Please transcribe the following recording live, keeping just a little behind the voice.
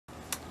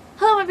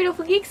my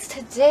beautiful geeks.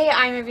 Today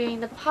I'm reviewing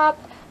the Pop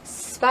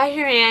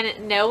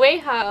Spider-Man No Way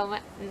Home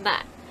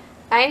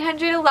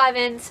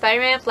 911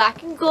 Spider-Man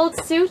black and gold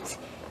suit.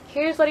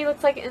 Here's what he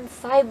looks like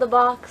inside the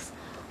box.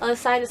 On the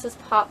side it says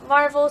Pop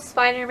Marvel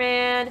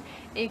Spider-Man,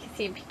 and you can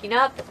see him peeking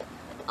up.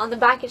 On the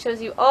back it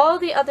shows you all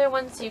the other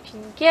ones you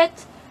can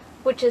get,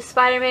 which is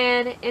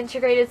Spider-Man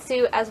integrated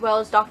suit as well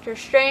as Doctor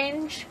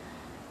Strange,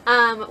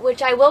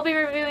 which I will be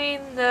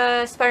reviewing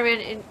the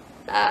Spider-Man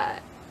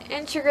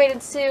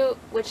integrated suit,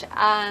 which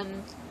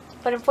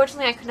but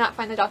unfortunately I could not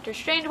find the Doctor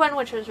Strange one,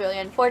 which was really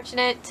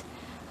unfortunate.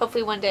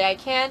 Hopefully one day I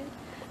can.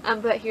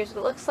 But here's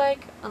what it looks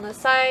like. On the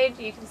side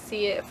you can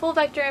see a full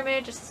vector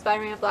image. It's a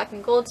Spider-Man black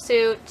and gold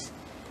suit.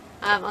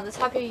 On the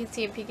top here you can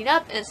see him peeking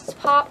up, and it says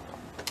Pop.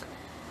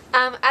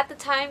 At the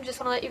time, just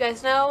want to let you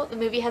guys know, the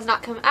movie has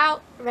not come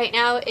out. Right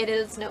now it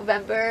is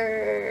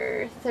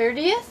November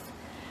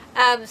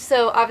 30th.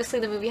 So obviously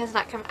the movie has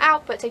not come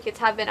out, but tickets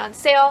have been on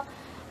sale.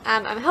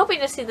 I'm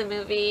hoping to see the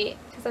movie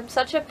because I'm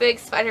such a big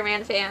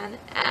Spider-Man fan.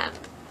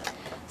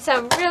 So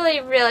I'm really,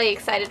 really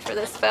excited for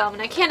this film,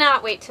 and I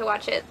cannot wait to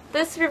watch it.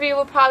 This review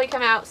will probably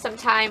come out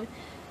sometime,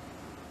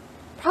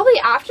 probably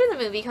after the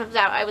movie comes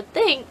out, I would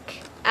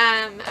think.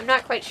 I'm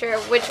not quite sure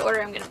which order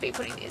I'm going to be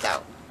putting these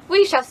out.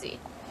 We shall see.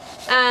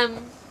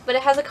 But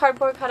it has a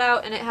cardboard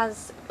cutout, and it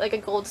has like a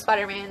gold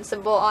Spider-Man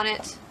symbol on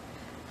it,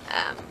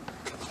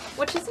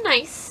 which is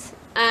nice.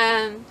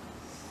 But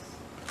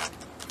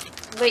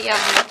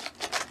yeah,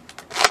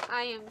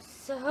 I am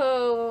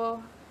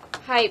so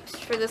hyped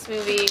for this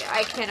movie.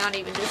 I cannot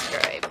even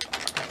describe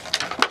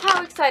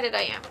how excited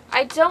I am.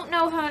 I don't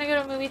know if I'm going to go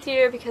to a movie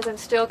theater because I'm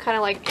still kind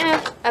of like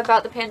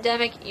about the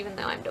pandemic, even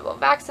though I'm double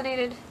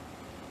vaccinated.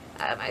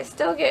 I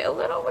still get a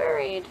little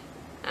worried.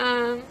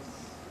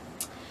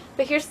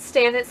 But here's the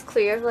stand. It's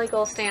clear, like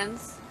all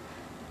stands.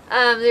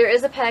 There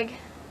is a peg,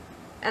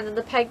 and then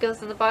the peg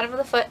goes in the bottom of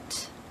the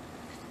foot,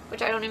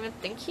 which I don't even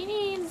think he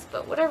needs,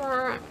 but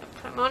whatever. I'm going to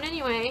put him on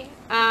anyway.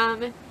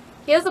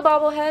 He has a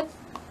bobblehead,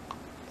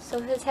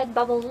 so his head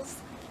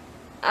bubbles.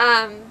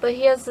 But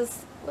he has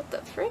this, what the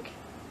frick?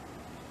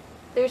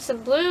 There's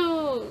some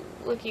blue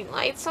looking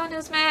lights on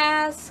his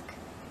mask,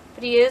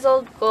 but he is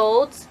all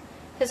gold.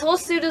 His whole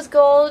suit is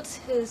gold.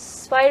 His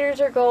spiders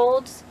are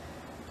gold.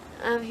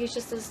 He's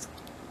just this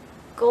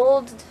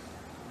gold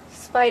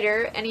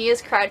spider, and he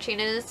is crouching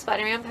in his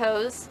Spider-Man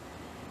pose.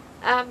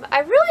 I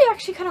really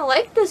actually kind of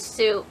like this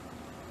suit.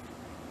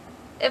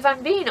 If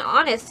I'm being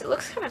honest, it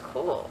looks kind of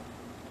cool.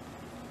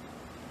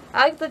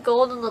 I like the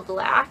gold and the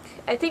black.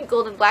 I think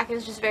gold and black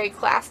is just very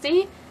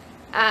classy.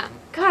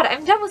 God,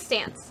 I'm done with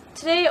stands.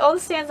 Today, all the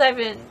stands I've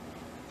been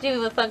doing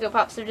with Funko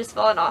Pops have just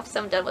fallen off,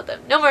 so I'm done with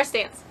them. No more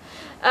stands.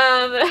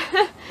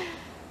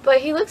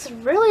 But he looks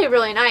really,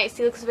 really nice.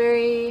 He looks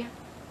very,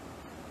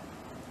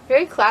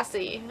 very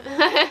classy.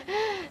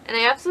 And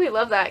I absolutely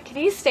love that. Can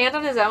he stand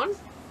on his own?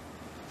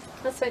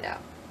 Let's find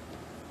out.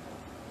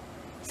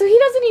 So he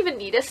doesn't even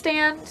need a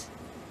stand.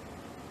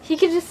 He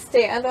can just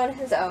stand on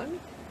his own.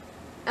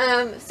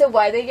 So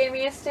why they gave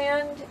me a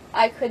stand,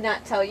 I could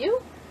not tell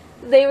you.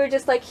 They were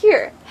just like,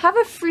 here, have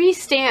a free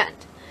stand,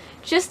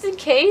 just in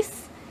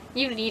case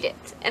you need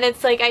it. And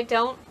it's like, I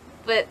don't,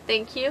 but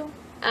thank you.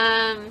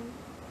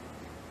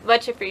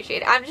 Much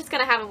appreciated. I'm just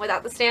gonna have him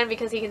without the stand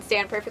because he can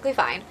stand perfectly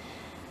fine.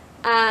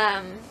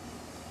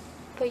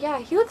 But yeah,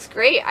 he looks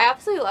great. I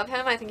absolutely love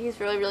him. I think he's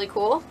really, really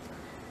cool.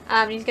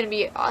 He's gonna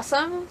be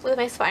awesome with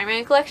my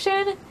Spider-Man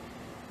collection.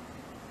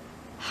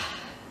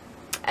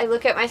 I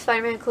look at my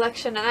Spider-Man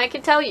collection and I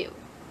can tell you,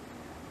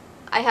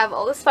 I have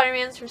all the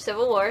Spider-Mans from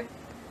Civil War,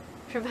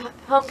 from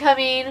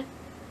Homecoming,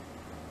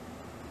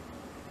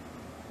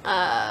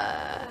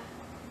 Far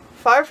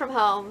From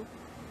Home,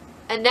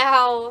 and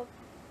now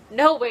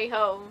No Way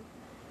Home.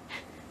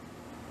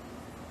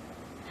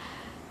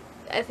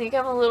 I think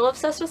I'm a little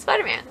obsessed with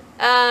Spider-Man.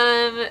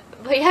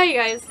 But yeah, you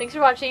guys, thanks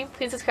for watching.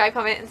 Please subscribe,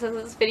 comment, and send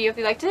this video if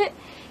you liked it.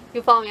 You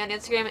can follow me on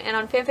Instagram and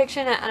on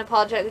fanfiction at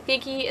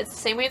unapologeticgeeky. It's the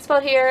same way it's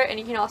spelled here. And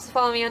you can also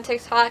follow me on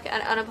TikTok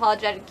at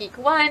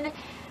unapologeticgeek1.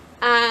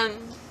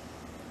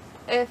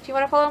 If you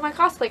want to follow my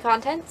cosplay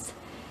contents.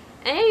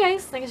 And yeah,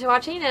 guys, thanks for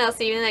watching, and I'll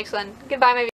see you in the next one. Goodbye, my